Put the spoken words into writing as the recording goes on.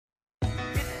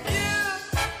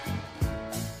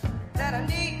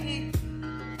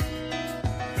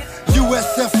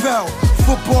USFL,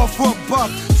 football for a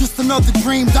buck, just another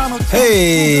dream. Donald.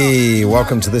 Hey,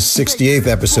 welcome to the 68th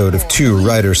episode of Two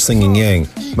Writers Slinging Yang.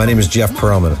 My name is Jeff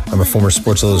Perelman. I'm a former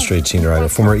Sports Illustrated senior writer,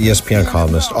 former ESPN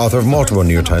columnist, author of multiple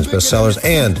New York Times bestsellers,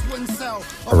 and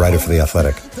a writer for The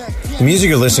Athletic. The music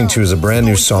you're listening to is a brand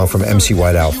new song from MC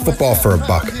Whiteout, Football for a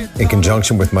Buck, in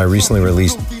conjunction with my recently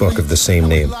released book of the same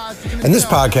name. And this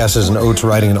podcast is an ode to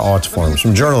writing in all its forms,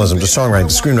 from journalism to songwriting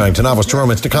to screenwriting to novels to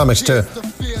romance to comics to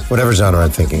whatever genre I'm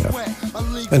thinking of.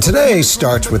 And today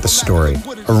starts with a story,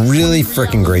 a really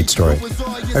freaking great story.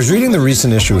 I was reading the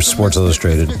recent issue of Sports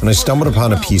Illustrated when I stumbled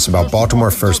upon a piece about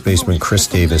Baltimore first baseman Chris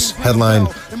Davis, headlined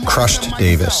Crushed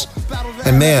Davis.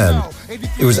 And man,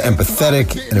 it was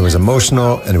empathetic, and it was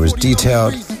emotional, and it was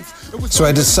detailed. So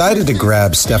I decided to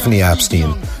grab Stephanie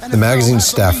Apstein, the magazine's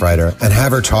staff writer, and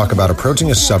have her talk about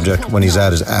approaching a subject when he's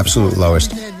at his absolute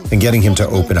lowest and getting him to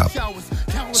open up.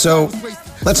 So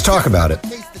let's talk about it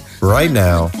right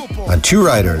now on Two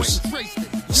Writers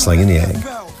Slinging Yang.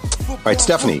 All right,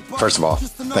 Stephanie, first of all,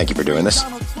 thank you for doing this.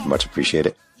 Much appreciate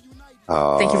it.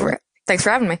 Thanks for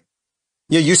having me.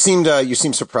 Yeah, you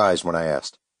seemed surprised when I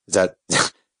asked. Is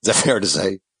that fair to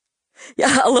say?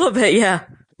 Yeah, a little bit, yeah.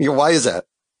 Why is that?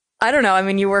 I don't know. I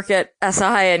mean, you work at SI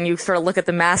and you sort of look at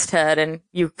the masthead and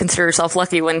you consider yourself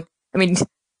lucky when, I mean,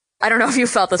 I don't know if you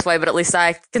felt this way, but at least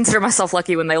I consider myself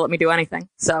lucky when they let me do anything.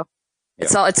 So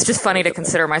it's just funny to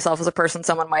consider myself as a person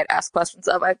someone might ask questions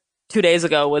of. 2 days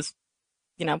ago was,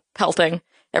 pelting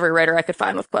every writer I could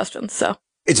find with questions. So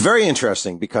it's very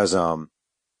interesting because,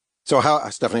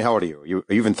 Stephanie, how old are you? Are you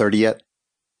even 30 yet?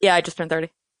 Yeah, I just turned 30.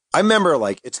 I remember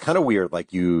it's kind of weird.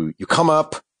 You come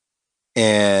up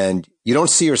and you don't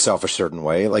see yourself a certain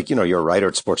way. You're a writer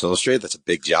at Sports Illustrated. That's a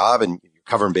big job, and you're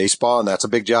covering baseball, and that's a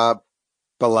big job.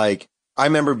 But I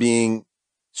remember being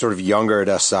sort of younger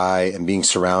at SI and being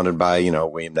surrounded by,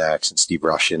 William Nax and Steve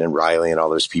Rushin and Riley and all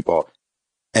those people,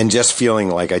 and just feeling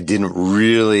like I didn't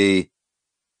really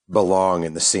belong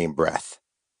in the same breath.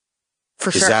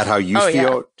 For sure. Is that how you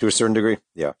feel to a certain degree?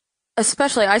 Yeah.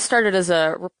 Especially, I started as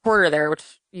a reporter there, which,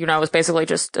 was basically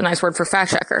just a nice word for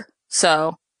fact checker.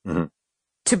 So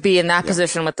to be in that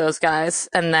position with those guys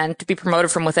and then to be promoted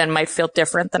from within might feel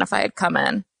different than if I had come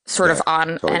in sort of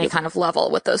on totally any kind of level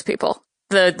with those people.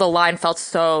 The line felt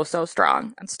so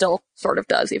strong and still sort of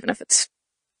does, even if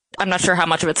I'm not sure how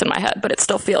much of it's in my head, but I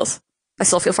still feel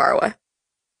far away.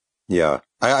 Yeah.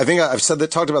 I think I've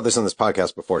talked about this on this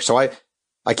podcast before. So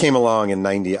I came along in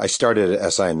I started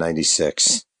at SI in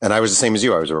 96, and I was the same as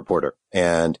you. I was a reporter.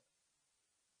 And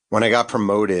when I got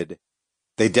promoted,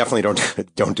 they definitely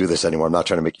don't do this anymore. I'm not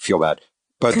trying to make you feel bad,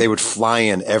 but they would fly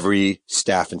in every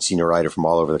staff and senior writer from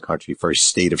all over the country for a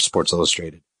state of Sports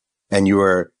Illustrated. And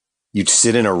you'd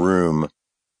sit in a room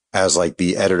as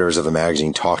the editors of the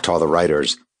magazine talk to all the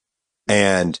writers.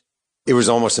 And it was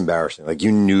almost embarrassing.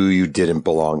 You knew you didn't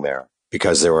belong there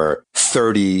because there were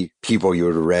 30 people you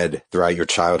had read throughout your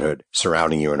childhood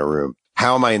surrounding you in a room.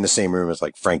 How am I in the same room as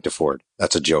Frank DeFord?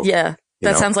 That's a joke. Yeah.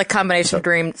 That sounds like combination of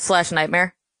dream /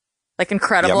 nightmare.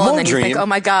 Incredible. Yeah, and then dream. You think, oh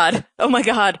my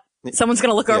God, someone's going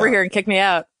to look over here and kick me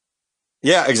out.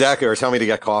 Yeah, exactly. Or tell me to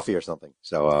get coffee or something.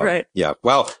 So, right. Yeah.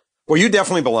 Well, you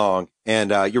definitely belong,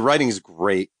 and your writing is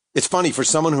great. It's funny for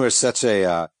someone who has such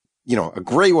a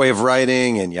great way of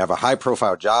writing, and you have a high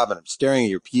profile job, and I'm staring at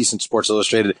your piece in Sports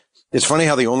Illustrated. It's funny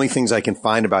how the only things I can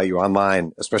find about you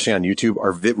online, especially on YouTube,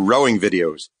 are rowing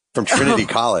videos from Trinity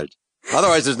College.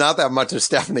 Otherwise, there's not that much of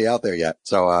Stephanie out there yet.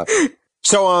 So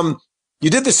you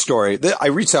did this story. I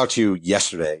reached out to you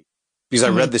yesterday because I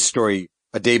read this story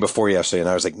a day before yesterday, and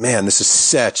I was like, man, this is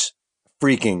such a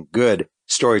freaking good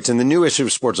story. It's in the new issue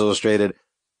of Sports Illustrated.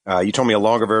 You told me a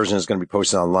longer version is going to be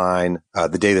posted online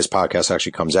the day this podcast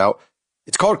actually comes out.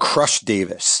 It's called Crushed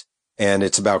Davis, and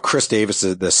it's about Chris Davis.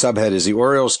 The subhead is the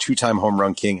Orioles' 2-time home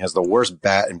run king has the worst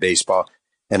bat in baseball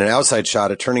and an outside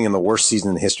shot at turning in the worst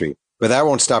season in history. But that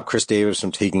won't stop Chris Davis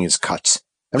from taking his cuts.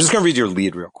 I'm just going to read your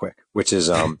lead real quick, which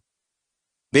is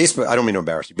baseball. I don't mean to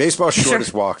embarrass you. Baseball's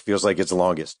shortest walk feels like it's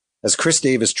longest. As Chris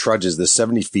Davis trudges the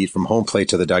 70 feet from home plate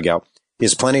to the dugout, he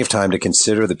has plenty of time to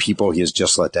consider the people he has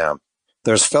just let down.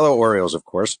 There's fellow Orioles, of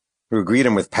course, who greet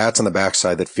him with pats on the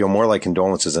backside that feel more like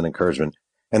condolences than encouragement,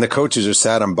 and the coaches who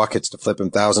sat on buckets to flip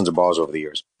him thousands of balls over the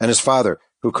years, and his father,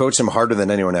 who coached him harder than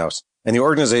anyone else, and the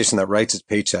organization that writes his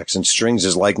paychecks and strings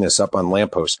his likeness up on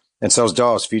lampposts and sells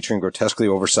dolls featuring grotesquely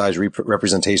oversized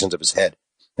representations of his head,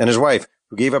 and his wife,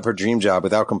 who gave up her dream job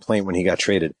without complaint when he got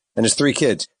traded, and his 3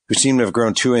 kids, who seem to have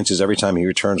grown 2 inches every time he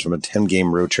returns from a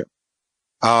 10-game road trip.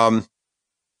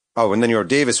 And then you have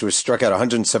Davis, who was struck out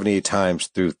 178 times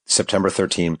through September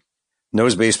 13,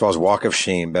 knows baseball's walk of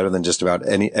shame better than just about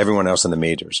everyone else in the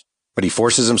majors. But he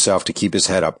forces himself to keep his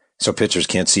head up so pitchers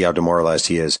can't see how demoralized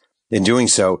he is. In doing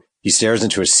so, he stares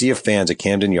into a sea of fans at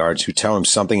Camden Yards who tell him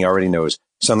something he already knows,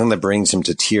 something that brings him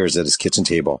to tears at his kitchen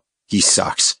table. He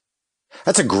sucks.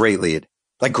 That's a great lead.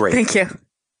 Like, great. Thank you.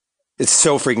 It's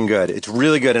so freaking good. It's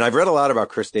really good. And I've read a lot about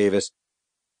Chris Davis.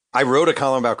 I wrote a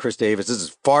column about Chris Davis. This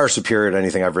is far superior to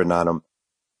anything I've written on him.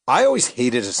 I always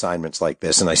hated assignments like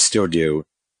this, and I still do,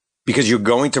 because you're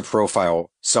going to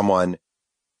profile someone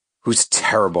who's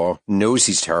terrible, knows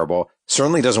he's terrible,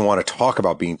 certainly doesn't want to talk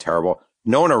about being terrible.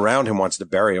 No one around him wants to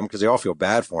bury him because they all feel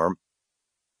bad for him.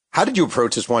 How did you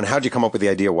approach this one? How did you come up with the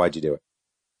idea? Why'd you do it?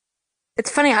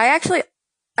 It's funny. I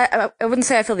wouldn't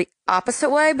say I feel the opposite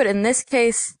way, but in this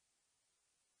case,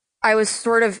 I was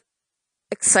sort of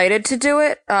excited to do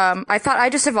it. I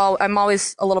thought I'm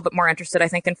always a little bit more interested, I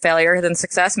think, in failure than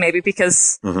success, maybe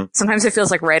because sometimes it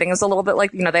feels like writing is a little bit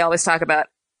like, they always talk about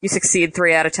you succeed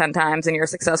 3 out of 10 times and you're a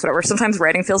success, whatever. Sometimes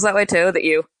writing feels that way too,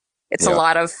 it's a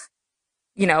lot of,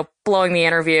 blowing the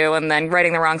interview and then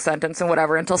writing the wrong sentence and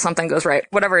whatever until something goes right.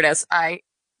 Whatever it is, I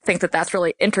think that that's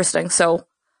really interesting. So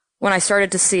when I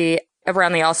started to see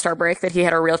around the All-Star break that he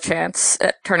had a real chance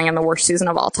at turning in the worst season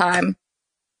of all time,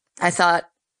 I thought,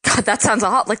 God, that sounds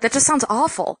awful. Like, that just sounds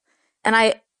awful. And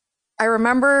I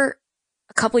remember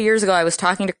a couple years ago, I was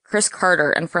talking to Chris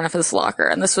Carter in front of his locker,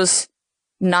 and this was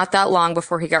not that long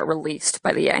before he got released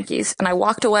by the Yankees. And I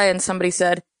walked away and somebody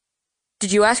said,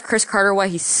 "Did you ask Chris Carter why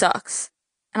he sucks?"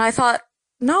 And I thought,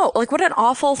 no, like, what an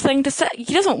awful thing to say.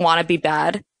 He doesn't want to be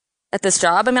bad at this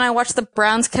job. I mean, I watched the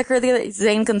Browns kicker,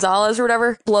 Zane Gonzalez or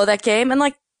whatever, blow that game. And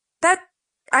like that,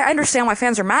 I understand why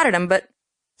fans are mad at him, but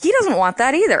he doesn't want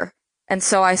that either. And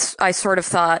so I sort of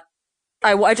thought,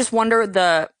 I just wonder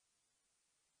the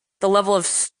level of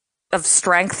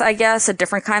strength, I guess, a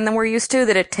different kind than we're used to,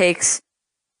 that it takes,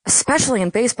 especially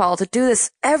in baseball, to do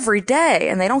this every day.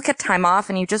 And they don't get time off,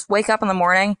 and you just wake up in the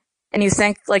morning and you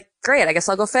think, like, great, I guess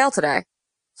I'll go fail today.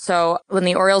 So when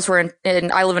the Orioles were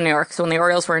I live in New York, so when the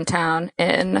Orioles were in town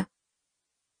in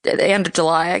the end of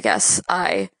July, I guess,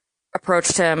 I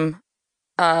approached him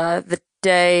the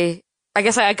day, I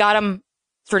guess I got him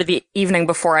sort of the evening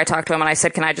before I talked to him, and I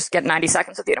said, can I just get 90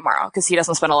 seconds with you tomorrow? Because he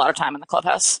doesn't spend a lot of time in the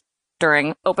clubhouse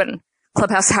during open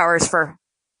clubhouse hours for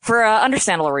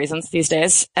understandable reasons these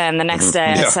days. And the next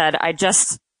day I said, I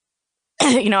just,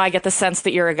 I get the sense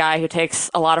that you're a guy who takes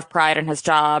a lot of pride in his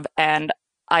job, and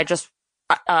I just,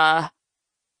 I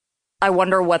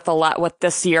wonder what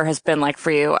this year has been like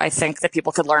for you. I think that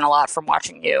people could learn a lot from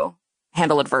watching you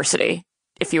handle adversity.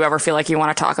 If you ever feel like you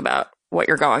want to talk about what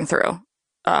you're going through,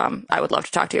 I would love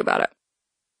to talk to you about it.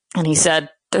 And he said,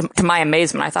 to my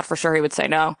amazement, I thought for sure he would say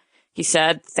no. He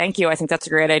said, thank you. I think that's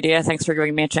a great idea. Thanks for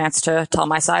giving me a chance to tell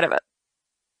my side of it.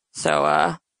 So,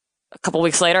 a couple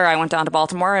weeks later, I went down to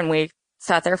Baltimore and we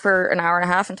sat there for an hour and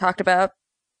a half and talked about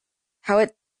how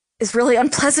it is really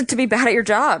unpleasant to be bad at your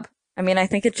job. I mean, I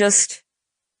think it just,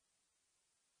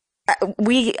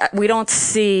 we don't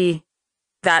see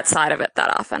that side of it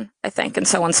that often, I think. And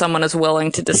so when someone is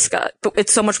willing to discuss,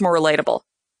 it's so much more relatable.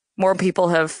 More people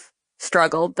have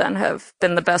struggled than have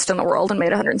been the best in the world and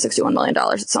made $161 million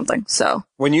at something. So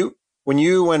when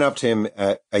you went up to him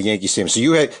at Yankee Stadium,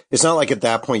 so it's not like at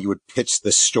that point you would pitch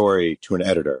the story to an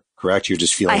editor, correct? You're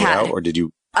just feeling it out, or did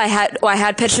you? I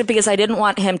had pitched it because I didn't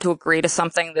want him to agree to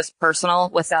something this personal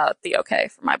without the okay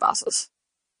from my bosses.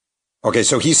 Okay.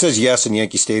 So he says yes in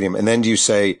Yankee Stadium. And then do you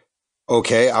say,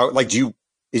 okay,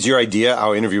 is your idea,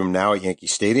 I'll interview him now at Yankee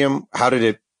Stadium? How did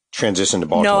it transition to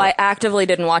Baltimore? No, I actively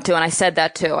didn't want to. And I said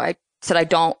that too. I said, I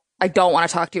don't want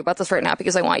to talk to you about this right now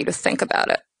because I want you to think about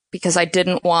it, because I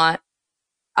don't want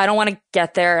to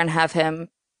get there and have him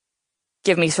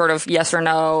give me sort of yes or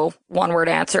no, one word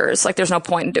answers. Like, there's no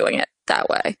point in doing it that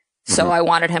way. So I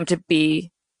wanted him to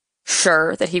be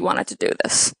sure that he wanted to do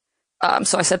this.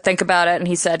 So I said, think about it. And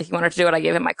he said he wanted to do it. I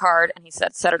gave him my card and he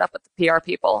said, set it up with the PR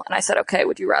people. And I said, okay,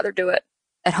 would you rather do it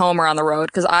at home or on the road?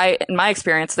 Because in my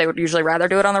experience, they would usually rather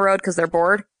do it on the road because they're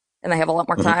bored and they have a lot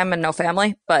more time and no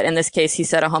family. But in this case, he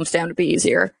said a homestand would be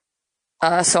easier.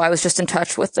 So I was just in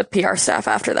touch with the PR staff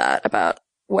after that about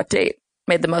what date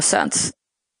made the most sense.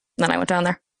 And then I went down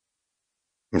there.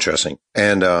 Interesting.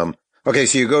 And, okay,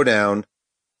 so you go down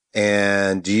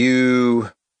and do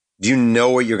you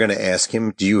know what you're going to ask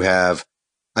him? Do you have,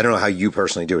 I don't know how you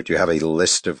personally do it. Do you have a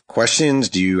list of questions?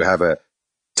 Do you have a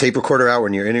tape recorder out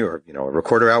when you're a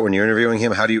recorder out when you're interviewing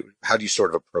him? How do you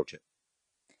sort of approach it?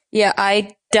 Yeah,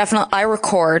 I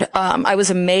record. I was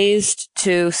amazed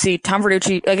to see Tom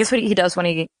Verducci. I guess what he does when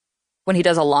he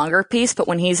does a longer piece, but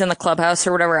when he's in the clubhouse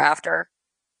or whatever after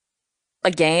a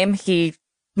game, he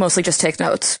mostly just take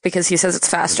notes because he says it's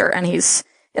faster and he's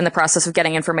in the process of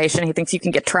getting information. He thinks you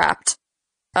can get trapped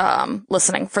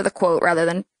listening for the quote rather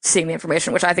than seeing the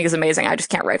information, which I think is amazing. I just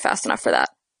can't write fast enough for that.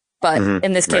 But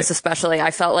in this case especially,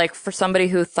 I felt like for somebody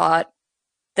who thought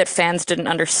that fans didn't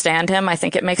understand him, I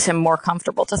think it makes him more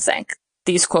comfortable to think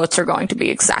these quotes are going to be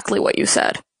exactly what you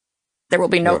said. There will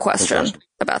be no question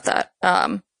about that.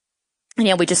 And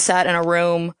yeah, we just sat in a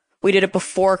room. We did it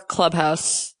before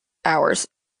Clubhouse hours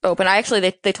open.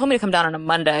 They told me to come down on a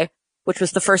Monday, which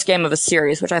was the first game of a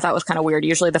series, which I thought was kind of weird.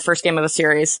 Usually the first game of a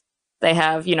series, they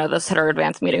have, those hitter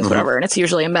advanced meetings, whatever, and it's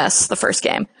usually a mess, the first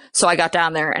game. So I got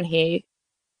down there and he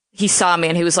saw me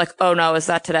and he was like, "Oh no, is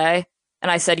that today?"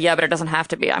 And I said, "Yeah, but it doesn't have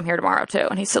to be. I'm here tomorrow too."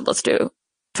 And he said, "Let's do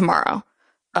tomorrow."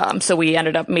 So we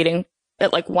ended up meeting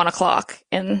at like 1:00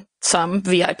 in some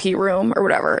VIP room or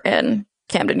whatever in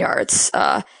Camden Yards.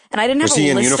 And I didn't have Was he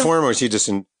in uniform or was he just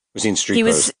was he in street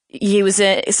clothes? He was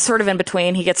sort of in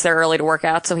between. He gets there early to work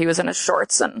out, so he was in his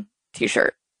shorts and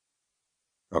t-shirt.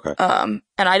 Okay. And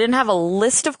I didn't have a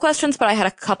list of questions, but I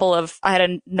had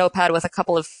a notepad with a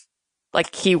couple of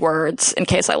like keywords in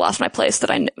case I lost my place that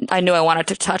I knew I wanted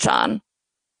to touch on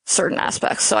certain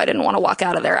aspects. So I didn't want to walk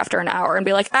out of there after an hour and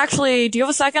be like, "Actually, do you have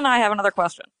a second? I have another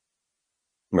question."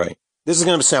 Right. This is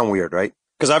going to sound weird, right?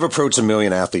 Because I've approached a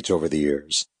million athletes over the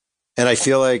years. And I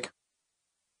feel like,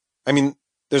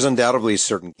 there's undoubtedly a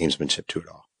certain gamesmanship to it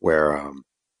all where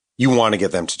you want to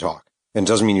get them to talk. And it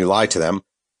doesn't mean you lie to them.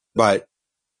 But,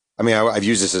 I've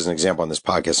used this as an example on this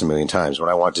podcast a million times. When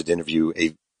I wanted to interview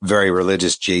a very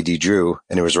religious J.D. Drew,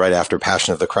 and it was right after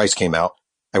Passion of the Christ came out,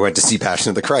 I went to see Passion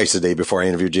of the Christ the day before I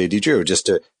interviewed J.D. Drew just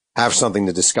to have something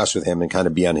to discuss with him and kind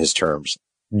of be on his terms.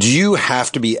 Do you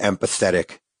have to be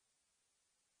empathetic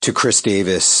to Chris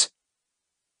Davis?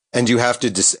 And do you have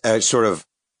to sort of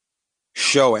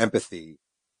show empathy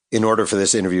in order for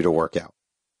this interview to work out?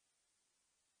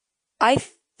 I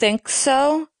think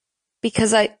so,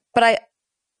 because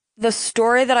the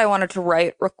story that I wanted to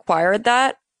write required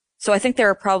that. So I think there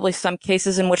are probably some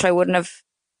cases in which I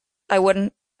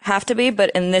wouldn't have to be,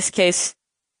 but in this case,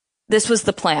 this was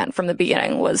the plan from the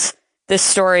beginning. Was this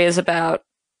story is about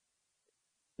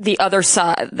the other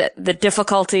side, the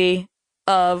difficulty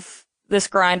of this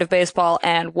grind of baseball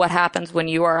and what happens when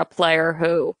you are a player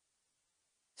who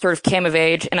sort of came of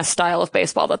age in a style of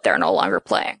baseball that they're no longer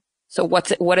playing. So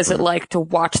what is it like to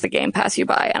watch the game pass you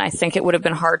by? And I think it would have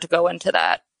been hard to go into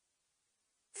that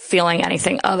feeling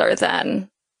anything other than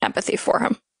empathy for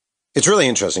him. It's really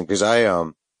interesting because I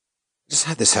just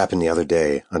had this happen the other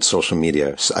day on social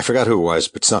media. I forgot who it was,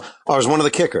 but it was one of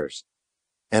the kickers.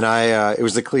 And it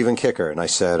was the Cleveland kicker. And I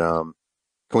said, can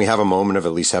we have a moment of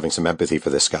at least having some empathy for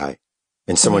this guy?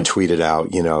 And someone tweeted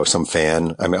out, some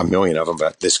fan, a million of them,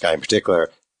 but this guy in particular,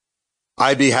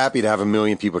 "I'd be happy to have a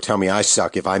million people tell me I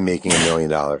suck if I'm making $1 million."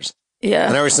 Yeah.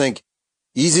 And I always think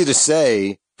easy to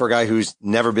say for a guy who's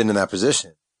never been in that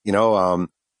position, and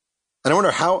I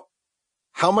wonder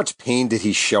how much pain did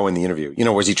he show in the interview?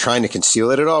 Was he trying to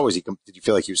conceal it at all? Did you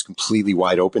feel like he was completely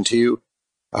wide open to you?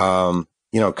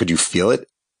 Could you feel it?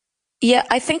 Yeah,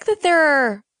 I think that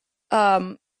there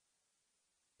are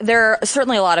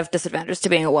certainly a lot of disadvantages to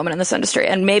being a woman in this industry.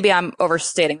 And maybe I'm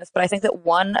overstating this, but I think that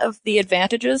one of the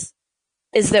advantages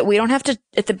is that we don't have to,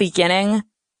 at the beginning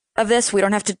of this, we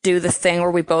don't have to do the thing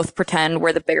where we both pretend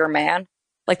we're the bigger man.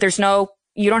 Like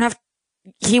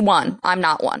he won. I'm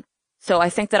not one. So I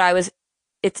think that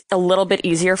it's a little bit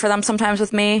easier for them sometimes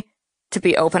with me to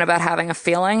be open about having a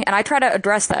feeling. And I try to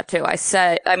address that too. I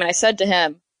said to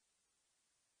him,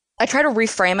 I try to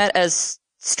reframe it as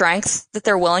strength that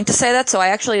they're willing to say that. So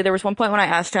there was one point when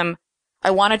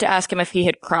I wanted to ask him if he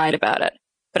had cried about it.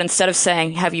 But instead of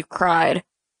saying, "Have you cried?"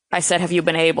 I said, "Have you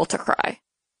been able to cry?"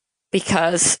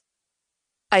 Because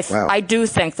I do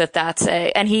think that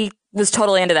and he was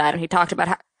totally into that. And he talked about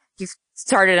how he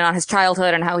started on his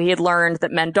childhood and how he had learned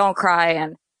that men don't cry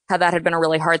and how that had been a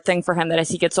really hard thing for him, that as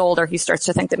he gets older, he starts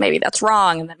to think that maybe that's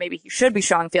wrong and that maybe he should be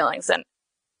showing feelings. And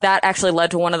that actually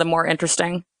led to one of the more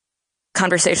interesting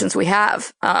conversations we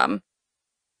have. And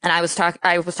I was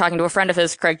talking to a friend of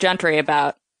his, Craig Gentry,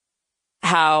 about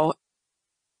how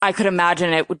I could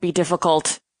imagine it would be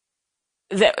difficult,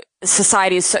 that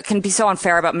societies can be so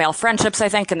unfair about male friendships, I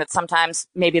think, and that sometimes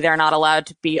maybe they're not allowed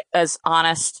to be as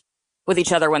honest with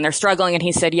each other when they're struggling. And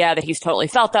he said, yeah, that he's totally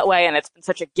felt that way. And it's been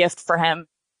such a gift for him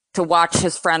to watch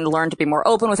his friend learn to be more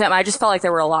open with him. I just felt like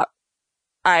there were a lot.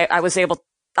 I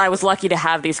was lucky to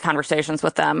have these conversations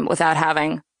with them without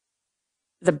having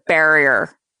the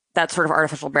barrier, that sort of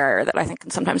artificial barrier that I think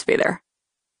can sometimes be there.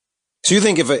 So you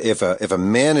think if a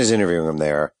man is interviewing him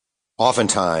there,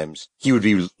 oftentimes he would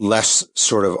be less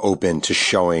sort of open to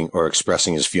showing or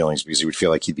expressing his feelings because he would feel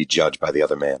like he'd be judged by the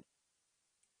other man.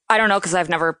 I don't know, because I've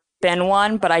never been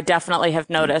one, but I definitely have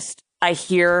noticed. I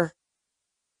hear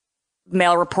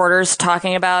male reporters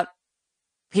talking about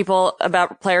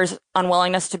players'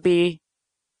 unwillingness to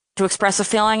express a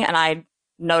feeling, and I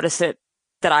notice that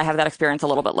I have that experience a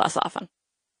little bit less often.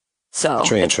 So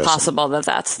it's possible that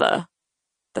that's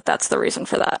the reason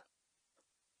for that.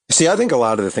 See, I think a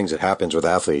lot of the things that happens with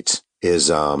athletes is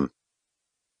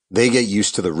they get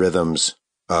used to the rhythms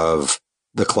of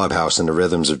the clubhouse and the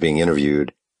rhythms of being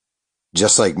interviewed,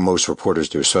 just like most reporters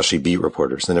do, especially beat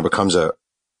reporters. And it becomes a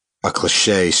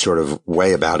cliche sort of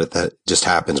way about it that just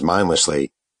happens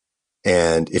mindlessly.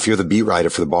 And if you're the beat writer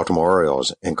for the Baltimore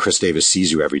Orioles and Chris Davis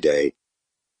sees you every day,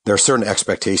 there are certain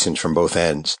expectations from both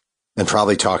ends, and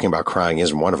probably talking about crying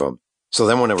isn't one of them. So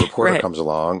then when a reporter comes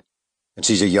along and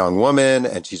she's a young woman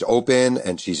and she's open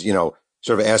and she's,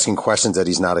 sort of asking questions that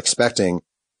he's not expecting,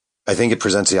 I think it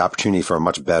presents the opportunity for a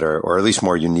much better or at least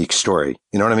more unique story.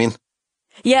 You know what I mean?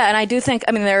 Yeah. And I do think,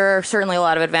 there are certainly a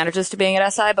lot of advantages to being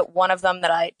at SI, but one of them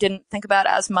that I didn't think about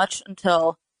as much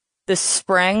until this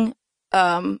spring,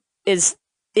 is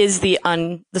the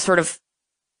sort of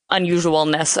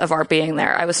unusualness of our being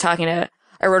there. I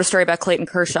wrote a story about Clayton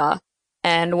Kershaw,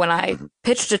 and when I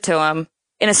pitched it to him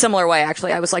in a similar way,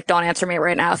 actually, I was like, don't answer me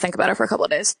right now. Think about it for a couple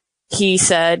of days. He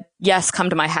said, yes, come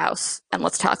to my house and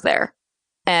let's talk there.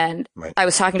 And I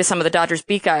was talking to some of the Dodgers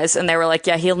beat guys, and they were like,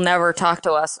 yeah, he'll never talk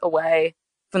to us away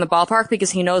from the ballpark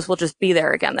because he knows we'll just be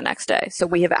there again the next day. So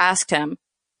we have asked him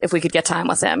if we could get time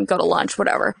with him, go to lunch,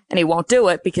 whatever. And he won't do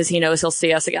it because he knows he'll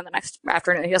see us again the next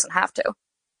afternoon. He doesn't have to.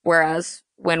 Whereas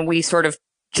when we sort of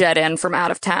jet in from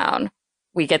out of town,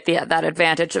 we get that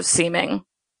advantage of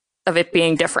it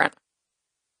being different.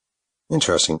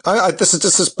 Interesting. This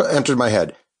has entered my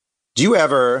head. Do you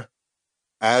ever,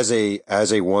 as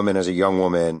a woman, as a young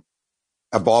woman,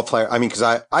 a ball player, because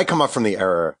I come up from the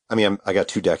era, I got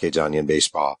 2 decades on you in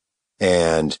baseball,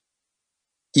 and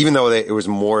even though it was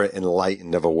more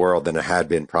enlightened of a world than it had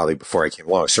been probably before I came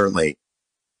along, certainly,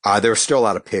 there were still a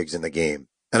lot of pigs in the game.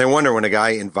 And I wonder, when a guy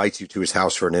invites you to his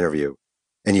house for an interview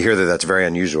and you hear that that's very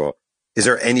unusual, is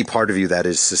there any part of you that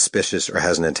is suspicious or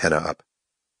has an antenna up?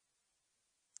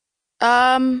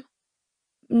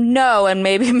 No, and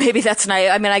maybe that's not,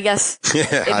 I guess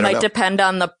it might depend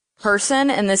on the person.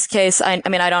 In this case, I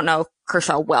don't know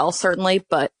Kershaw well, certainly,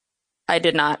 but I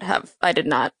did not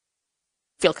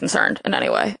feel concerned in any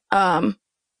way.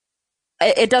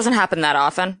 It doesn't happen that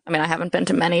often. I haven't been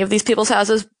to many of these people's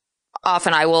houses.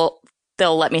 Often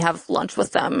they'll let me have lunch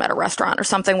with them at a restaurant or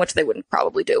something, which they wouldn't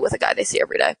probably do with a guy they see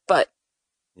every day. But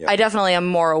I definitely am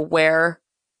more aware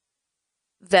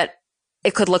that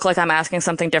it could look like I'm asking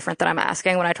something different than I'm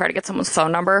asking when I try to get someone's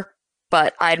phone number.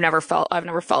 But I've never felt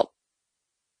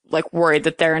like worried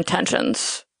that their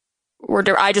intentions were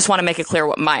I just want to make it clear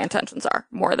what my intentions are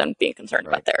more than being concerned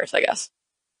about theirs, I guess.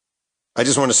 I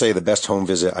just want to say the best home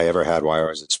visit I ever had while I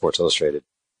was at Sports Illustrated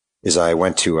is I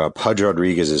went to Pudge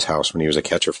Rodriguez's house when he was a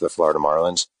catcher for the Florida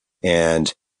Marlins,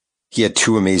 and he had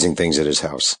 2 amazing things at his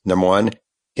house. Number 1,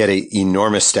 he had an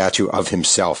enormous statue of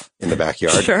himself in the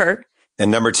backyard. Sure.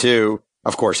 And number 2,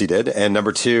 of course he did. And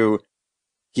number 2,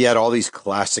 he had all these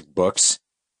classic books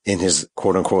in his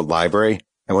quote unquote library.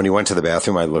 And when he went to the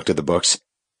bathroom, I looked at the books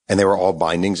and they were all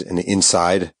bindings, and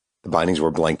inside the bindings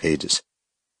were blank pages.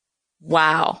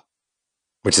 Wow.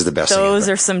 Which is the best thing Those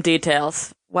ever. are some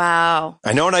details. Wow.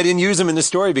 I know, and I didn't use them in the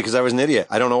story because I was an idiot.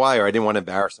 I don't know why, or I didn't want to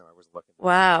embarrass him. I was looking.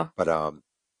 Wow. But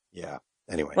yeah.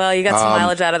 Anyway. Well, you got some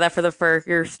mileage out of that for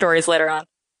your stories later on.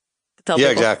 To tell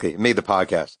people. Exactly. It made the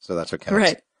podcast, so that's what counts.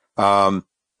 Right. All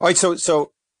right.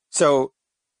 So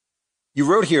you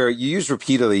wrote here. You used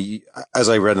repeatedly, as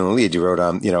I read in the lead. You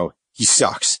wrote, he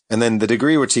sucks, and then the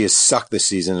degree which he has sucked this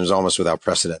season is almost without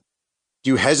precedent. Do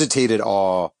you hesitate at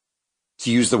all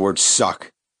to use the word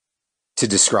suck to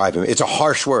describe him? It's a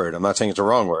harsh word. I'm not saying it's a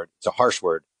wrong word. It's a harsh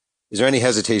word. Is there any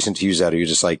hesitation to use that, or you're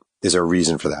just like, is there a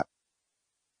reason for that?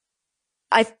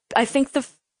 I think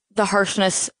the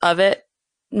harshness of it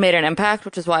made an impact,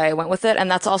 which is why I went with it. And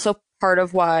that's also part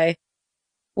of why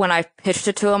when I pitched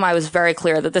it to him, I was very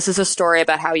clear that this is a story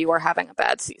about how you are having a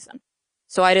bad season.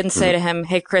 So I didn't say to him,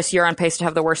 hey, Chris, you're on pace to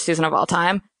have the worst season of all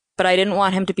time. But I didn't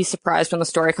want him to be surprised when the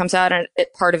story comes out. And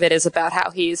part of it is about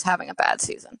how he's having a bad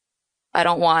season. I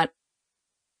didn't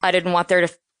want there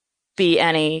to be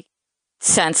any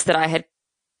sense that I had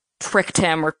tricked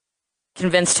him or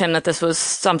convinced him that this was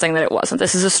something that it wasn't.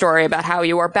 This is a story about how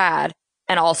you are bad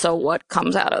and also what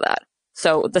comes out of that.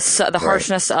 So the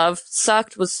harshness of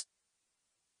sucked was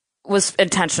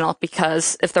intentional,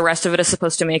 because if the rest of it is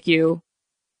supposed to make you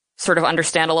sort of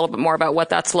understand a little bit more about what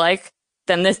that's like,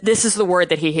 then this is the word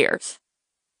that he hears.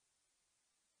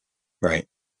 Right.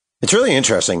 It's really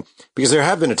interesting because there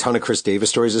have been a ton of Chris Davis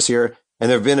stories this year, and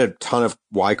there have been a ton of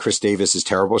why Chris Davis is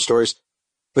terrible stories.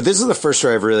 But this is the first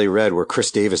story I've really read where Chris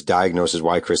Davis diagnoses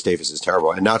why Chris Davis is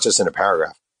terrible, and not just in a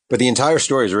paragraph. But the entire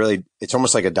story is really, it's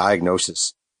almost like a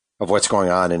diagnosis of what's going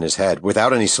on in his head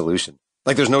without any solution.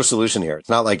 Like there's no solution here. It's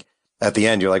not like at the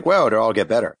end you're like, well, it'll all get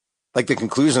better. Like the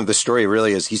conclusion of the story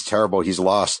really is he's terrible, he's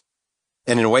lost.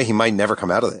 And in a way, he might never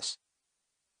come out of this.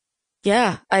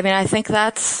 Yeah. I mean, I think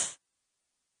that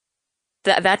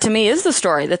to me is the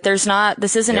story, that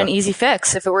this isn't an easy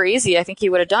fix. If it were easy, I think he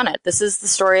would have done it. This is the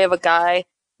story of a guy. I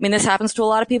mean, this happens to a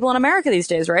lot of people in America these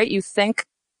days, right? You think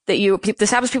that this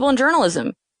happens to people in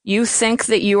journalism. You think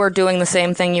that you are doing the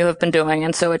same thing you have been doing,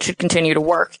 and so it should continue to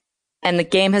work. And the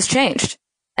game has changed.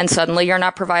 And suddenly you're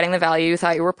not providing the value you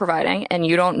thought you were providing, and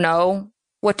you don't know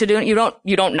what to do. You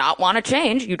don't not want to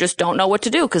change. You just don't know what to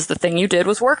do because the thing you did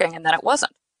was working and then it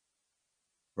wasn't.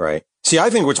 Right. See, I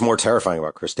think what's more terrifying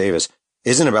about Chris Davis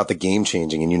isn't about the game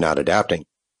changing and you not adapting.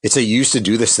 It's that you used to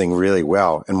do this thing really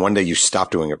well, and one day you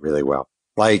stop doing it really well.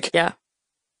 Like, yeah,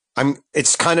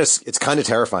 it's kind of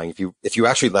terrifying if you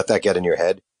actually let that get in your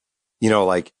head. You know,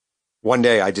 like one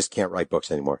day I just can't write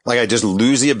books anymore. Like I just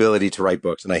lose the ability to write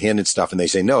books, and I hand in stuff and they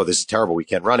say, no, this is terrible. We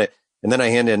can't run it. And then I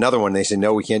hand in another one and they say,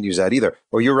 no, we can't use that either.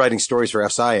 Or you're writing stories for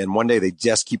FSI and one day they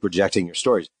just keep rejecting your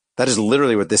stories. That is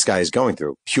literally what this guy is going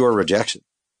through. Pure rejection.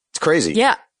 It's crazy.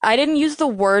 Yeah. I didn't use the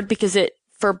word because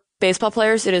for baseball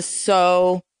players,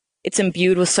 it's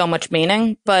imbued with so much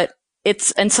meaning, but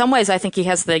it's in some ways, I think he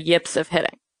has the yips of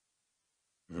hitting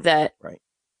that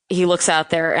he looks out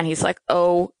there and he's like,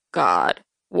 oh God,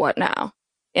 what now?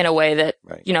 In a way that,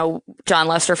 John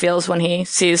Lester feels when he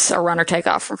sees a runner take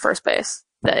off from first base,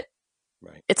 that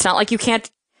it's not like you can't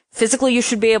physically, you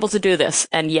should be able to do this.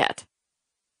 And yet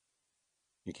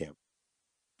you can't.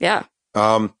 Yeah.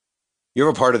 You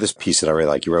have a part of this piece that I really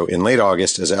like. You wrote, in late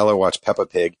August, as Ella watched Peppa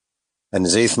Pig and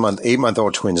his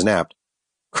 8-month-old twins napped,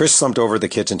 Chris slumped over the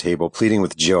kitchen table, pleading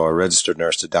with Jill, a registered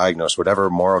nurse, to diagnose whatever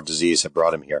moral disease had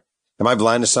brought him here. Am I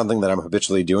blind to something that I'm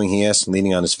habitually doing? He asked,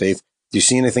 leaning on his faith. Do you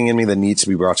see anything in me that needs to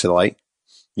be brought to the light?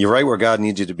 You're right where God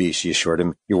needs you to be, she assured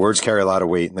him. Your words carry a lot of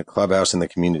weight in the clubhouse and the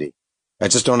community. I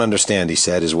just don't understand, he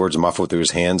said, his words muffled through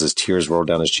his hands as tears rolled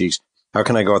down his cheeks. How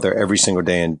can I go out there every single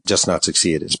day and just not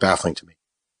succeed? It's baffling to me.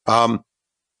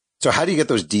 So how do you get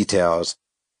those details,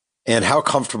 and how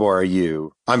comfortable are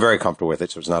you? I'm very comfortable with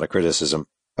it, so it's not a criticism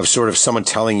of sort of someone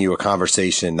telling you a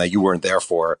conversation that you weren't there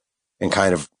for and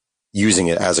kind of using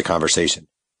it as a conversation.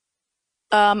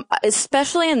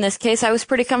 Especially in this case, I was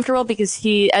pretty comfortable because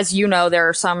as you know, there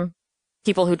are some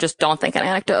people who just don't think in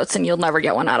anecdotes and you'll never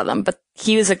get one out of them. But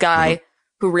he was a guy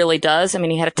who really does. I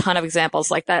mean, he had a ton of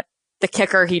examples like that. The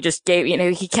kicker he just gave,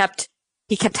 he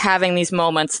kept having these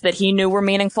moments that he knew were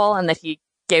meaningful and that he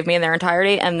gave me in their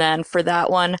entirety. And then for that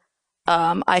one,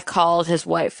 I called his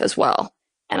wife as well.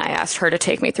 And I asked her to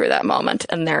take me through that moment,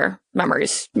 and their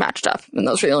memories matched up. And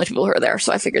those were the only people who were there.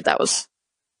 So I figured that was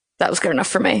good enough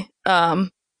for me.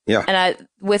 And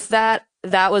with that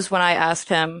was when I asked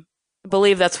him, I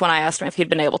believe that's when I asked him if he'd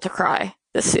been able to cry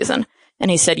this season.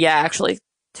 And he said, yeah, actually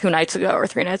 2 nights ago or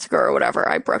 3 nights ago or whatever,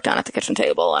 I broke down at the kitchen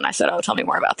table. And I said, oh, tell me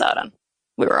more about that. And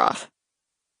we were off.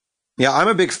 Yeah, I'm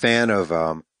a big fan of,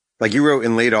 like you wrote,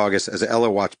 in late August, as Ella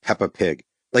watched Peppa Pig.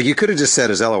 Like you could have just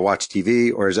said, as Ella watched TV,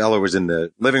 or as Ella was in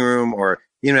the living room, or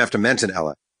you don't have to mention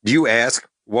Ella. Do you ask,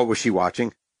 what was she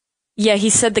watching? Yeah, he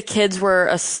said the twins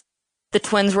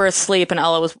were asleep and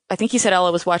I think he said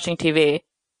Ella was watching TV.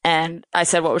 And I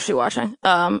said, what was she watching?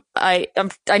 I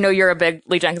know you're a big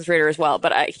Lee Jenkins reader as well,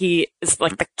 but he is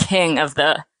like the king of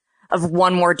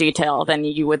one more detail than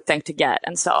you would think to get.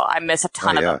 And so I miss a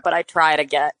ton of them, but I try to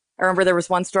get. I remember there was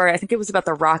one story, I think it was about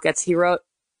the Rockets. He wrote,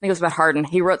 I think it was about Harden.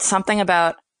 He wrote something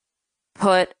about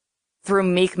put through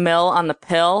Meek Mill on the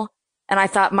pill. And I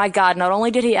thought, my God, not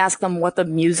only did he ask them what the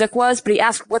music was, but he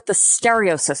asked what the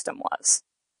stereo system was.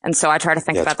 And so I try to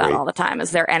think about that all the time.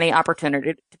 Is there any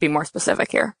opportunity to be more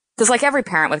specific here? Because like every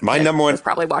parent with kids has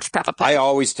probably watched Peppa Pig. I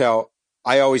always tell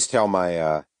my,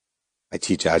 I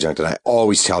teach adjunct, and I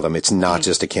always tell them it's not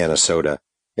just a can of soda.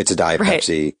 It's a Diet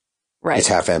Pepsi. Right. It's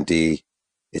half empty.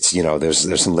 It's,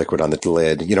 there's some liquid on the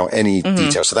lid, any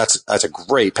detail. So that's a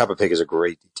great, Peppa Pig is a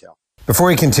great detail. Before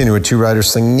we continue with Two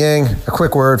Writers Slinging Yang, a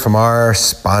quick word from our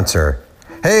sponsor.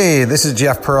 Hey, this is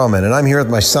Jeff Perlman, and I'm here with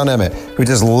my son Emmett, who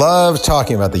just loves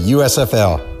talking about the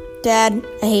USFL. Dad,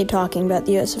 I hate talking about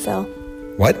the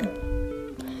USFL. What?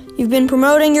 You've been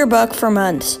promoting your book for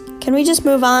months. Can we just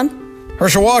move on?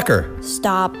 Herschel Walker.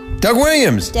 Stop. Doug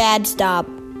Williams. Dad, stop.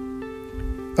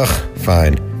 Ugh,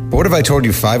 fine. But what if I told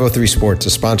you 503 Sports, a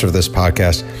sponsor of this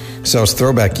podcast, sells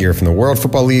throwback gear from the World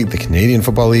Football League, the Canadian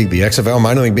Football League, the XFL,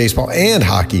 minor league baseball, and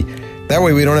hockey? That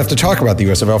way we don't have to talk about the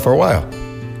USFL for a while.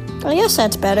 I guess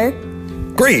that's better.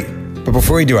 Great! But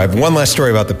before we do, I have one last story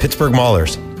about the Pittsburgh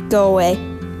Maulers. Go away.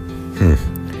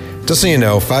 Just so you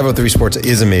know, 503 Sports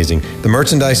is amazing. The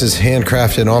merchandise is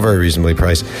handcrafted and all very reasonably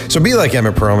priced. So be like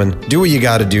Emmett Perlman, do what you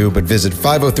gotta do, but visit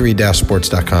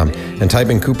 503-sports.com and type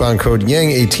in coupon code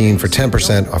YANG18 for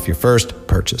 10% off your first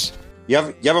purchase. You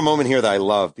have a moment here that I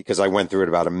love because I went through it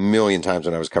about 1,000,000 times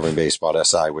when I was covering baseball at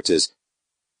SI, which is,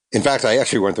 in fact, I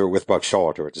actually went through it with Buck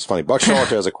Showalter, which is funny. Buck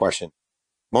Showalter has a question.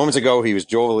 Moments ago, he was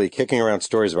jovially kicking around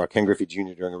stories about Ken Griffey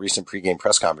Jr. during a recent pregame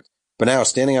press conference. But now,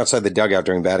 standing outside the dugout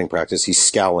during batting practice, he's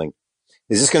scowling.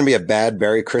 Is this going to be a bad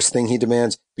Barry Chris thing, he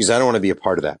demands? Because I don't want to be a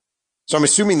part of that. So I'm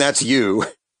assuming that's you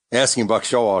asking Buck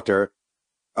Showalter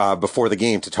before the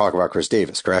game to talk about Chris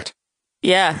Davis, correct?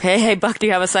 Yeah. Hey, Buck, do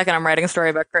you have a second? I'm writing a story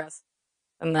about Chris.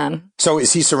 And then. So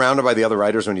is he surrounded by the other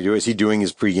writers when you do it? Is he doing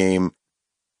his pregame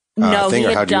No, thing?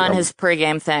 he had done his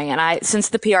pregame thing. And since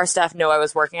the PR staff knew I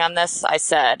was working on this, I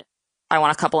said, I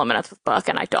want a couple of minutes with Buck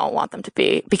and I don't want them to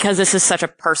be, because this is such a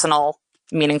personal,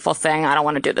 meaningful thing. I don't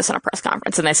want to do this in a press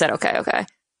conference. And they said, okay.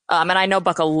 And I know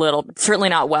Buck a little, certainly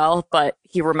not well, but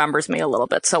he remembers me a little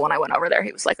bit. So when I went over there,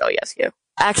 he was like, oh, yes, you.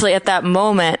 Actually, at that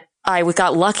moment, I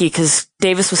got lucky because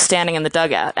Davis was standing in the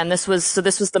dugout. And this was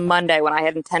the Monday when I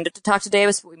had intended to talk to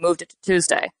Davis, but we moved it to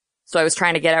Tuesday. So I was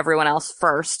trying to get everyone else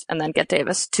first and then get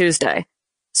Davis Tuesday.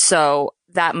 So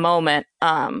that moment,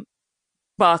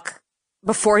 Buck,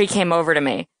 before he came over to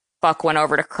me, Buck went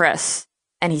over to Chris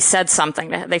and he said something.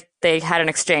 They had an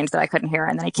exchange that I couldn't hear.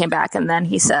 And then he came back and then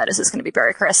he said, is this going to be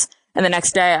Barry Chris? And the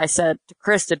next day I said to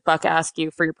Chris, did Buck ask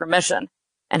you for your permission?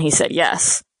 And he said,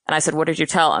 yes. And I said, what did you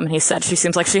tell him? And he said, she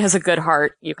seems like she has a good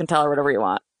heart. You can tell her whatever you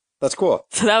want. That's cool.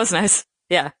 So that was nice.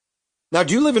 Yeah. Now,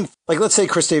 do you live in, like, let's say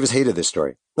Chris Davis hated this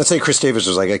story. Let's say Chris Davis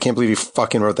was like, I can't believe you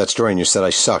fucking wrote that story and you said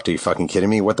I sucked. Are you fucking kidding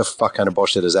me? What the fuck kind of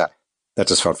bullshit is that? That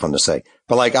just felt fun to say.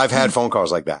 But like, I've had phone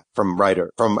calls like that from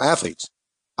athletes.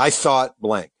 I thought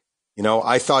blank,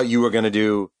 I thought you were going to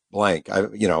do blank,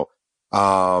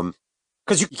 cause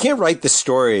you can't write this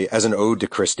story as an ode to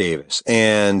Chris Davis.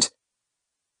 And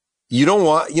you don't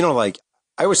want, like,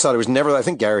 I always thought it was never, I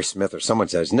think Gary Smith or someone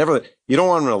says, never, you don't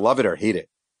want him to love it or hate it.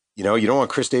 You don't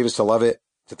want Chris Davis to love it,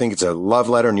 to think it's a love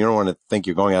letter, and you don't want to think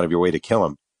you're going out of your way to kill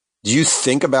him. Do you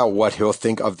think about what he'll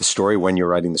think of the story when you're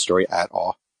writing the story at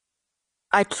all?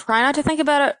 I try not to think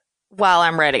about it while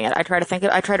I'm writing it. I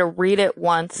try to read it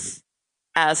once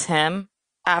as him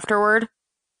afterward.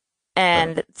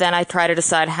 And then I try to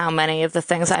decide how many of the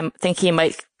things I think he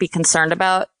might be concerned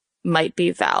about might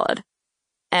be valid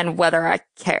and whether I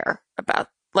care about,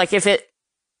 like, if it,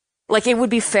 like, it would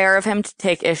be fair of him to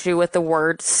take issue with the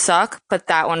word suck, but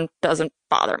that one doesn't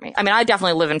bother me. I mean, I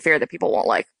definitely live in fear that people won't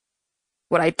like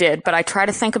what I did, but I try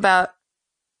to think about,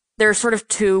 there's sort of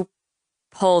two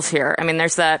pulls here. I mean,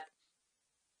 there's that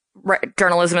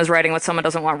journalism is writing what someone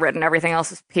doesn't want written. Everything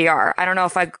else is PR. I don't know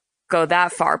if I go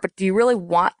that far, but do you really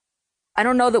want, I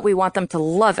don't know that we want them to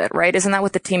love it, right? Isn't that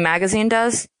what the Team magazine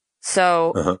does?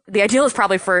 So the ideal is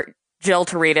probably for Jill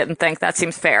to read it and think that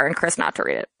seems fair and Chris not to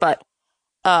read it, but,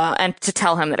 and to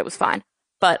tell him that it was fine.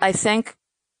 But I think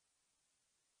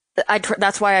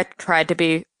that's why I tried to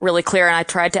be really clear, and I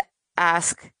tried to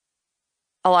ask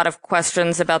a lot of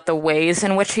questions about the ways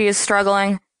in which he is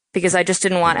struggling, because I just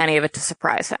didn't want any of it to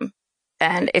surprise him.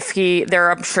 And I'm sure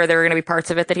there are going to be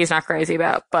parts of it that he's not crazy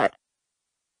about, but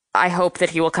I hope that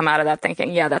he will come out of that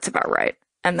thinking, yeah, that's about right.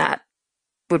 And that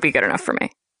would be good enough for me.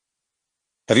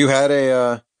 Have you had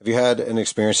an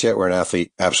experience yet where an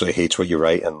athlete absolutely hates what you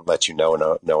write and lets you know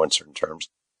in certain terms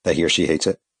that he or she hates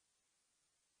it?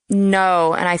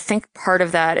 No. And I think part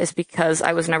of that is because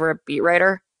I was never a beat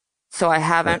writer. So I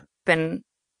haven't been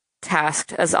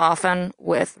tasked as often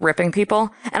with ripping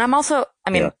people. And I'm also,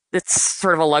 it's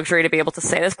sort of a luxury to be able to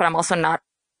say this, but I'm also not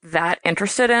that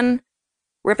interested in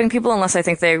ripping people unless I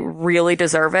think they really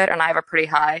deserve it. And I have a pretty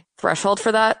high threshold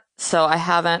for that. So I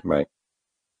haven't. Right.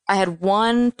 I had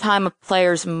one time a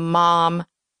player's mom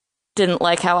didn't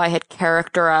like how I had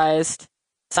characterized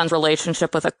son's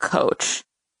relationship with a coach,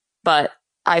 but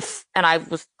I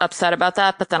was upset about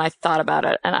that. But then I thought about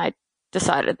it and I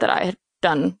decided that I had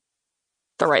done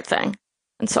the right thing.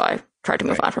 And so I tried to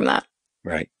move on from that.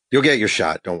 Right. You'll get your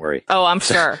shot. Don't worry. Oh, I'm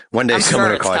sure. One day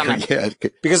someone will call you. Yeah,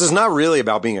 because it's not really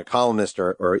about being a columnist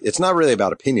or it's not really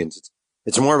about opinions.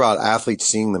 It's more about athletes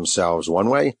seeing themselves one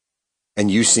way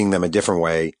and you seeing them a different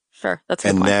way. Sure. That's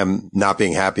and them not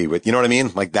being happy with, you know what I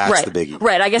mean? Like that's the biggie.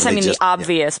 Right. I guess the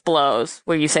obvious blows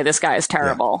where you say this guy is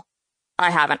terrible. Yeah. I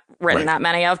haven't written that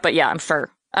many of, but yeah, I'm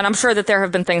sure And I'm sure that there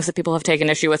have been things that people have taken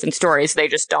issue with in stories. They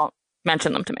just don't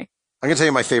mention them to me. I'm going to tell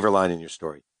you my favorite line in your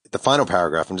story. The final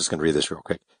paragraph, I'm just going to read this real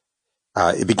quick.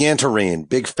 It began to rain,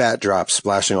 big fat drops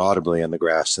splashing audibly on the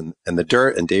grass and the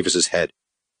dirt and Davis's head.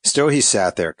 Still he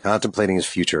sat there, contemplating his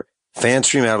future. Fans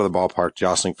streamed out of the ballpark,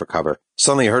 jostling for cover.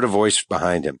 Suddenly he heard a voice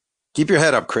behind him. "Keep your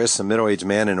head up, Chris," a middle-aged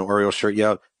man in an Orioles shirt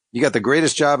yelled. "You got the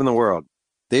greatest job in the world."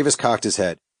 Davis cocked his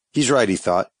head. He's right, he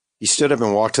thought. He stood up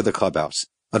and walked to the clubhouse.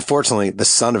 Unfortunately, the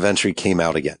sun eventually came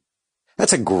out again.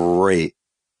 That's a great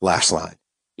last line.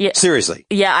 Yeah. Seriously.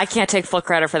 Yeah, I can't take full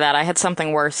credit for that. I had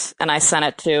something worse, and I sent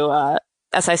it to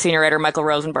SI senior writer Michael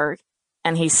Rosenberg,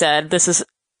 and he said, "This is,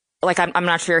 like, I'm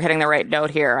not sure you're hitting the right note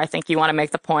here. I think you want to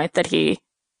make the point that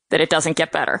it doesn't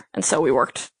get better." And so we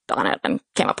worked on it and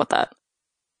came up with that.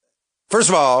 First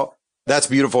of all, that's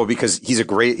beautiful because he's a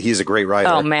great writer.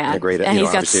 Oh, man. And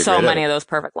he's got so many of those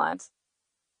perfect lines.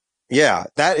 Yeah,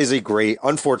 that is a great,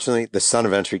 unfortunately, the sun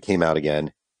eventually came out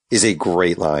again is a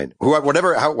great line.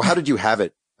 How did you have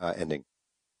it ending?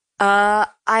 I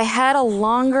had a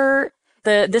longer,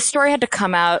 this story had to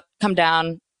come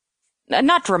down,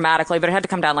 not dramatically, but it had to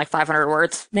come down like 500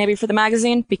 words maybe for the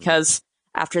magazine because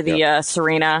after the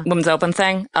Serena Women's Open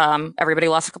thing, everybody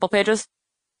lost a couple pages.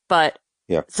 But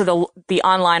so the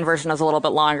online version is a little bit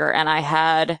longer, and I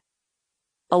had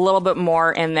a little bit more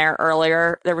in there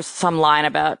earlier. There was some line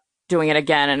about doing it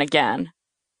again and again,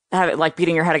 have it like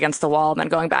beating your head against the wall and then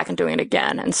going back and doing it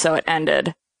again. And so it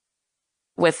ended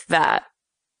with that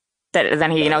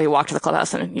then he walked to the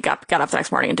clubhouse and he got up the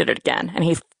next morning and did it again. And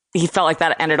he felt like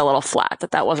that ended a little flat,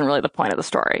 that wasn't really the point of the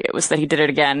story. It was that he did it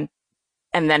again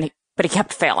and then but he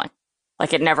kept failing.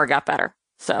 Like it never got better.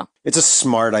 So it's a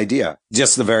smart idea.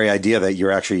 Just the very idea that you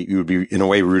would be in a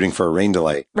way rooting for a rain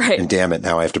delay. Right. And damn it,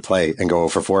 now I have to play and go 0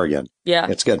 for 4 again. Yeah.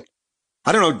 It's good.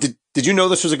 I don't know. Did you know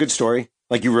this was a good story?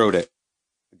 Like you wrote it.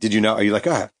 Did you know? Are you like,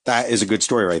 that is a good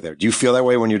story right there? Do you feel that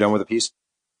way when you're done with a piece?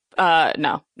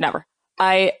 No, never.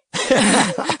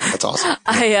 That's awesome.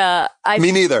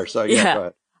 Me neither. So yeah. Go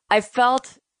ahead. I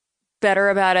felt better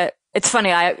about it. It's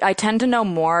funny. I tend to know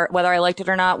more whether I liked it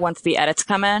or not once the edits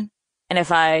come in. And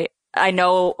if I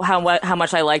know how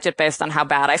much I liked it based on how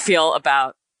bad I feel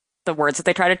about the words that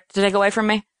they try to take away from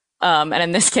me. And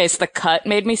in this case, the cut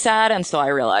made me sad. And so I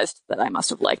realized that I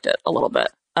must have liked it a little bit.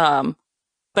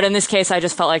 But in this case, I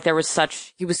just felt like there was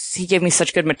he gave me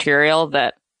such good material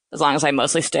that as long as I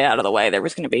mostly stay out of the way, there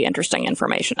was going to be interesting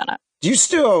information in it. Do you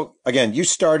still, again, you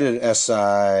started at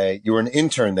SI, you were an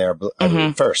intern there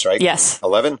first, right? Yes.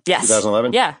 11? Yes.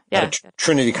 2011? Yeah. At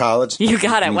Trinity College? You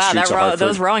got it. Wow.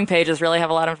 Those rowing pages really have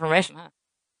a lot of information, huh?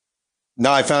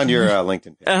 No, I found your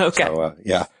LinkedIn page. Oh, okay. So,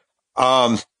 yeah.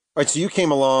 All right. So you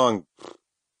came along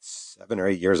 7 or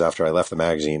 8 years after I left the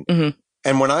magazine. Mm-hmm.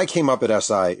 And when I came up at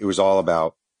SI, it was all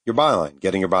about your byline,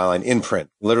 getting your byline in print,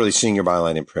 literally seeing your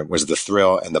byline in print was the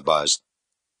thrill and the buzz.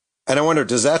 And I wonder,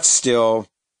 does it still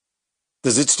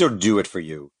do it for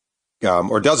you?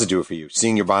 Or does it do it for you?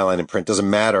 Seeing your byline in print, doesn't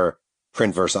matter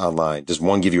print versus online. Does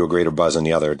one give you a greater buzz than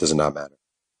the other? Does it not matter?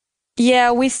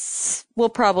 Yeah, we'll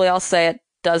probably all say it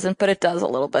doesn't, but it does a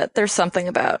little bit. There's something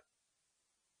about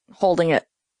holding it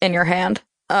in your hand.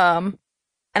 And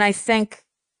I think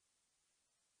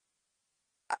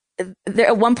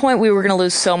at one point we were going to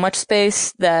lose so much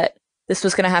space that this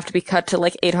was going to have to be cut to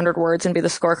like 800 words and be the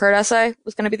scorecard essay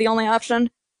was going to be the only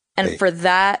option. And for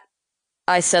that,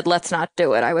 I said, let's not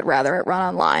do it. I would rather it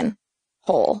run online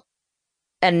whole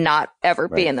and not ever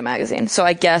be in the magazine. So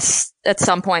I guess at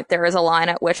some point there is a line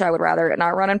at which I would rather it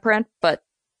not run in print, but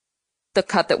the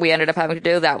cut that we ended up having to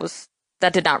do,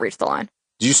 that did not reach the line.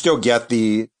 Do you still get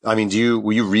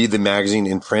will you read the magazine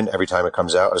in print every time it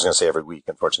comes out? I was going to say every week.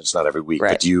 Unfortunately, it's not every week.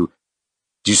 Right. But do you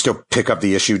still pick up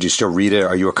the issue? Do you still read it?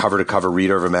 Are you a cover to cover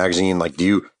reader of a magazine? Like,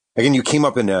 you came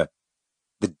up in the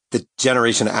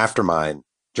generation after mine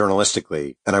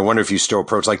journalistically. And I wonder if you still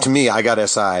approach, like to me, I got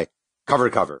SI cover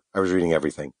to cover. I was reading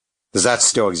everything. Does that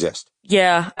still exist?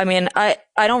 Yeah. I mean, I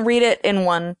don't read it in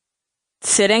one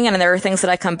sitting and there are things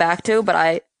that I come back to, but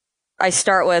I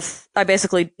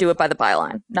basically do it by the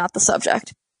byline, not the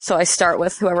subject. So I start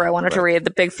with whoever I wanted to read,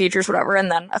 the big features, whatever,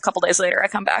 and then a couple days later I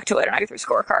come back to it and I go through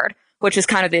scorecard, which is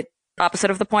kind of the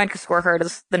opposite of the point because scorecard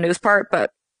is the news part,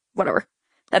 but whatever.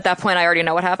 At that point, I already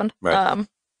know what happened. Right.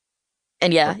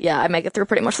 And I make it through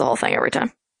pretty much the whole thing every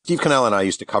time. Steve Cannell and I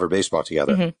used to cover baseball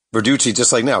together. Mm-hmm. Verducci,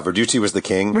 just like now, Verducci was the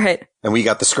king. Right. And we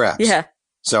got the scraps. Yeah.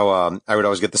 So I would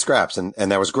always get the scraps, and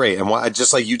that was great. And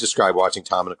just like you described watching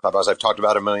Tom in the clubhouse, I've talked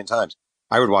about it a million times.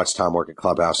 I would watch Tom work at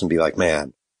clubhouse and be like,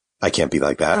 man, I can't be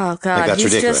like that. Oh, God. Like, that's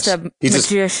he's ridiculous. Just a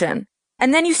magician.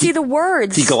 And then you see the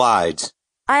words. He glides.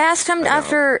 I asked him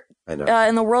after I know.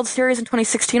 In the World Series in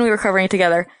 2016, we were covering it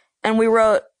together, and we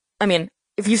wrote, I mean,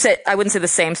 if you said, I wouldn't say the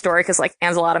same story, because like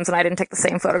Ansel Adams and I didn't take the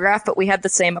same photograph, but we had the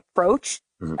same approach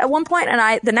at one point,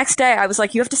 and the next day I was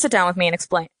like, you have to sit down with me and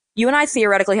explain. You and I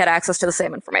theoretically had access to the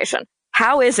same information.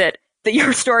 How is it that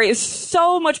your story is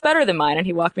so much better than mine? And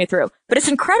he walked me through. But it's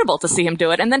incredible to see him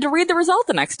do it and then to read the result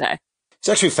the next day. It's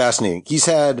actually fascinating. He's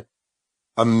had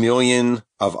 1 million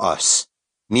of us,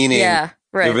 meaning there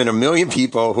have been 1 million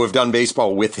people who have done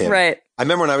baseball with him. Right. I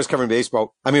remember when I was covering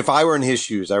baseball, I mean, if I were in his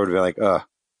shoes, I would have been like,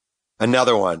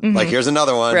 another one. Like, here's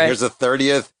another one. Right. Here's the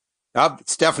 30th.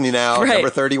 Stephanie now, number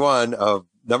 31 of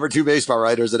number 2 baseball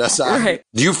writers at SI. Right.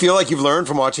 Do you feel like you've learned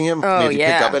from watching him? Oh, Maybe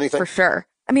picked up anything? For sure.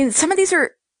 I mean, some of these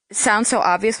sound so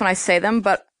obvious when I say them,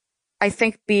 but I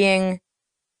think being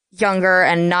younger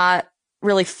and not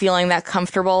really feeling that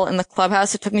comfortable in the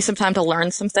clubhouse, it took me some time to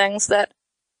learn some things that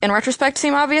in retrospect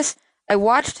seem obvious. I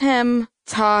watched him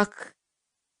talk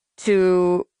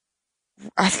to,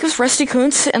 I think it was Rusty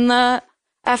Kuntz in the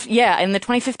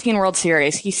 2015 World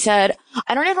Series. He said,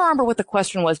 I don't even remember what the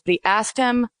question was, but he asked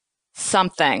him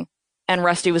something. And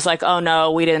Rusty was like, oh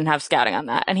no, we didn't have scouting on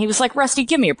that. And he was like, Rusty,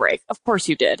 give me a break. Of course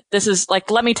you did. This is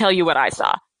like, let me tell you what I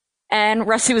saw. And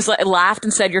Rusty laughed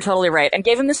and said, you're totally right. And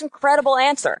gave him this incredible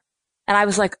answer. And I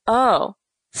was like, oh,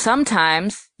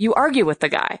 sometimes you argue with the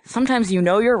guy. Sometimes you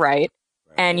know you're right.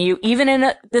 And you,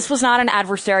 this was not an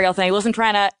adversarial thing. He wasn't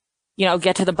trying to,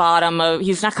 get to the bottom of,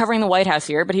 he's not covering the White House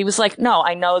here, but he was like, no,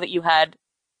 I know that you had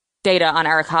data on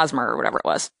Eric Hosmer or whatever it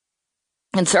was.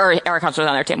 And so, or Eric Hosmer was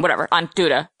on their team, whatever, on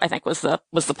Duda, I think was the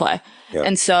play. Yep.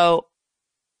 And so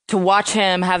to watch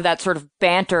him have that sort of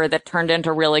banter that turned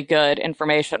into really good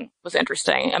information was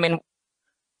interesting. I mean,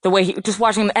 the way just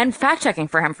watching him and fact checking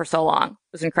for him for so long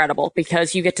was incredible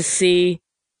because you get to see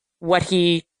what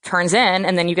he turns in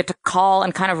and then you get to call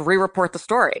and kind of re-report the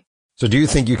story. So do you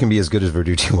think you can be as good as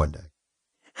Verducci one day?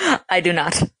 I do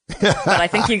not, but I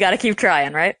think you got to keep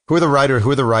trying, right? Who are the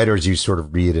writers you sort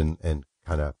of read and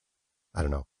kind of, I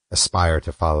don't know, aspire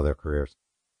to follow their careers?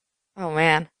 Oh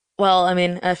man. Well, I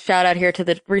mean, a shout out here to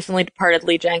the recently departed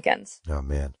Lee Jenkins. Oh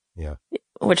man. Yeah.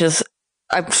 Which is,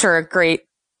 I'm sure, a great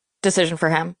decision for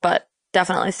him, but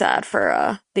definitely sad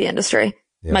for the industry.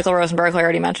 Yeah. Michael Rosenberg, I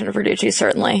already mentioned Verducci,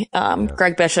 certainly.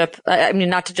 Greg Bishop. I mean,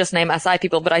 not to just name SI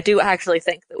people, but I do actually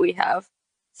think that we have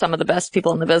some of the best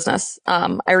people in the business.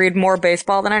 I read more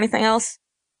baseball than anything else.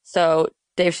 So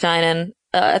Dave Sheinin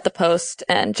at the Post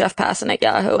and Jeff Passan at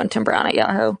Yahoo and Tim Brown at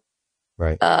Yahoo.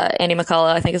 Right. Andy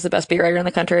McCullough, I think, is the best beat writer in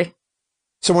the country.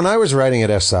 So when I was writing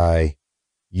at SI,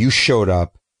 you showed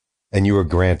up and you were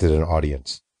granted an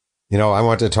audience. I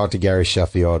wanted to talk to Gary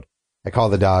Sheffield. I call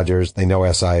the Dodgers. They know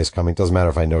SI is coming. Doesn't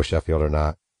matter if I know Sheffield or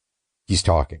not. He's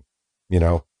talking,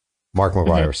 Mark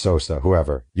McGwire, Sosa,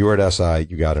 whoever. You were at SI.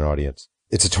 You got an audience.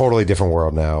 It's a totally different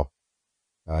world now.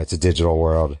 It's a digital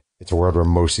world. It's a world where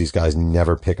most of these guys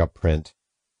never pick up print.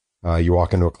 You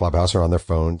walk into a clubhouse or on their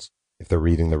phones. If they're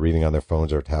reading on their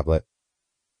phones or a tablet.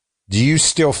 Do you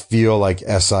still feel like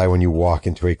SI when you walk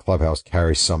into a clubhouse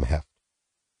carries some heft?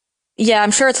 Yeah,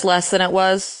 I'm sure it's less than it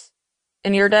was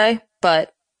in your day,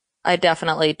 but I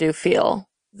definitely do feel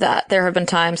that there have been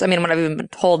times, I mean, when I've even been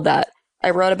told that.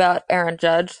 I wrote about Aaron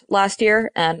Judge last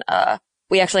year, and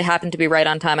we actually happened to be right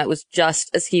on time. It was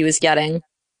just as he was getting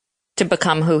to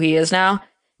become who he is now.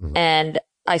 Mm-hmm. And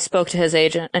I spoke to his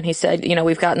agent, and he said,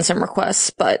 we've gotten some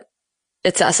requests, but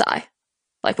it's SI.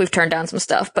 Like, we've turned down some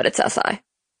stuff, but it's SI.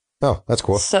 Oh, that's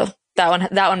cool. So that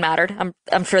one mattered.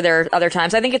 I'm sure there are other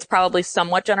times. I think it's probably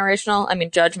somewhat generational. I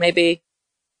mean, Judge may be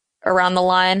around the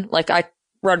line. Like, I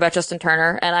wrote about Justin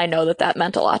Turner, and I know that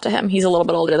meant a lot to him. He's a little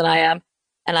bit older than I am,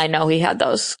 and I know he had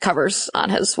those covers on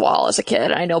his wall as a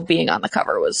kid, and I know being on the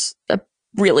cover was a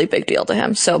really big deal to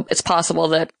him. So it's possible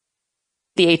that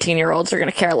the 18-year-olds are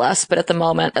going to care less, but at the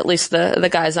moment, at least the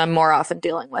guys I'm more often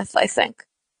dealing with, I think,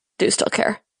 do still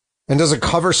care. And does a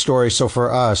cover story, so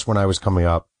for us, when I was coming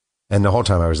up, and the whole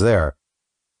time I was there,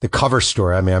 the cover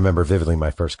story, I mean, I remember vividly my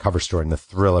first cover story and the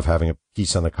thrill of having a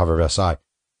piece on the cover of SI.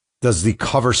 Does the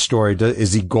cover story,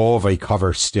 is the goal of a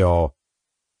cover still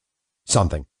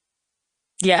something?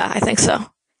 Yeah, I think so.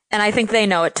 And I think they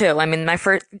know it too. I mean,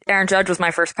 Aaron Judge was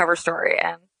my first cover story,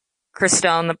 and Chris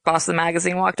Stone, the boss of the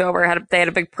magazine, walked over, they had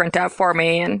a big printout for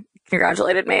me and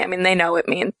congratulated me. I mean, they know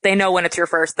they know when it's your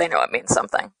first, they know it means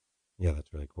something. Yeah,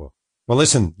 that's really cool. Well,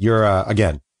 listen, you're,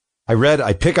 again,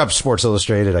 I pick up Sports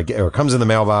Illustrated, or it comes in the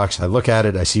mailbox, I look at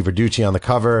it, I see Verducci on the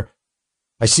cover,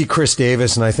 I see Chris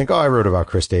Davis, and I think, I wrote about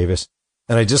Chris Davis.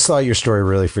 And I just thought your story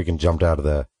really freaking jumped out of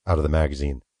the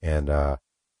magazine. And,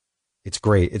 It's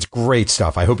great. It's great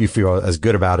stuff. I hope you feel as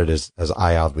good about it as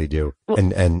I oddly do.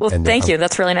 Thank you.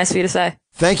 That's really nice of you to say.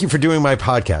 Thank you for doing my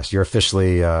podcast. You're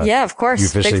officially, yeah, of course.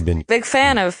 You've officially big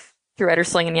fan of Two Writers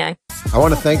Slinging Yang. I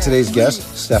want to thank today's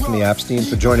guest, Stephanie Apstein,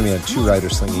 for joining me on Two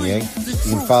Writers Slinging Yang.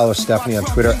 You can follow Stephanie on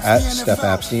Twitter at Steph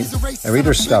Apstein and read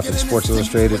her stuff at Sports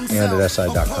Illustrated and at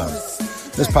SI.com.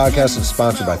 This podcast is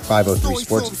sponsored by 503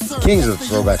 Sports, kings of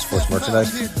throwback sports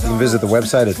merchandise. You can visit the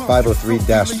website at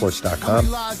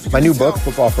 503-sports.com. My new book,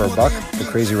 Football for a Buck, The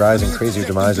Crazy Rise and Crazier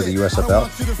Demise of the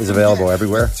USFL, is available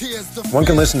everywhere. One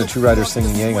can listen to Two Writers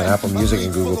Slinging Yang on Apple Music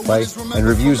and Google Play, and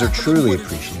reviews are truly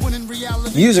appreciated.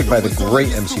 Music by the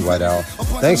great MC White Owl.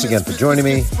 Thanks again for joining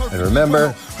me, and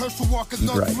remember,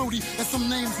 keep writing.